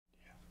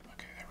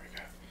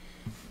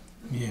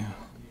Yeah.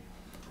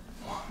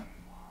 1,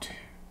 2,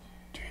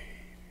 3,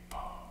 4.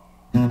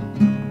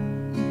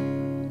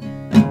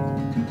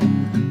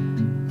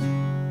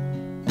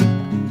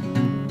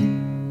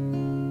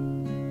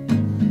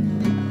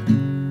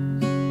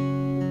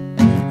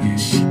 Yeah,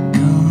 she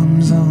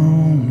comes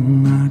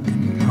on like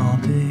an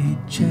all-day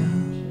job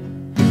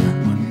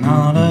when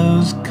all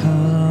those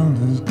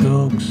colors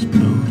go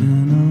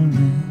exploding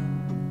around.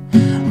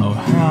 Oh,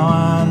 how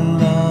I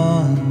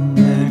love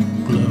that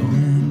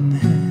glowing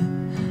hair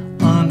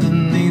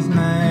underneath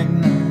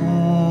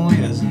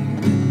magnolias and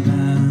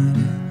midnight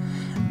air.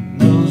 And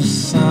those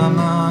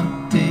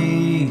summer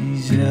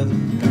days, yeah,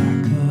 they're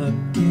back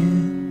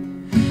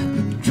again.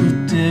 They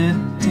drifted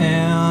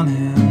down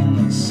on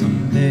a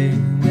Sunday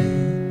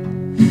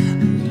wind,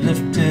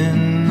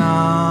 lifting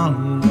all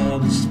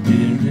of the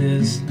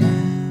spirits now.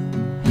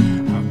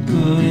 How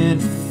good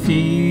it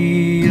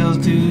feels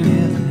to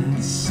hear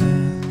that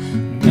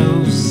sound.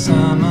 Those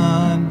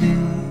summer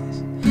days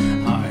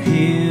are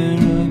here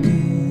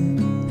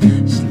again.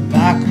 It's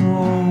like a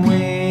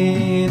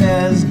wait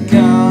has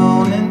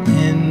gone and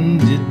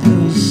ended.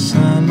 Those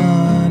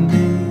summer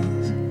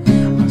days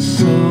are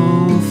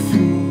so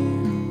free.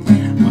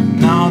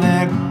 When all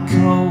that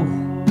cold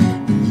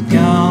has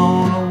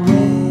gone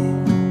away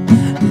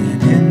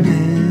and ended.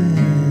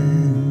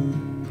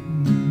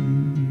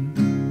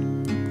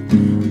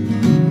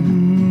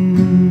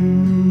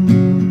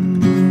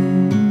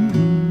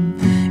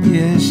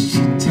 Yes,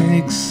 she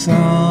takes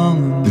all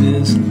of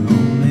this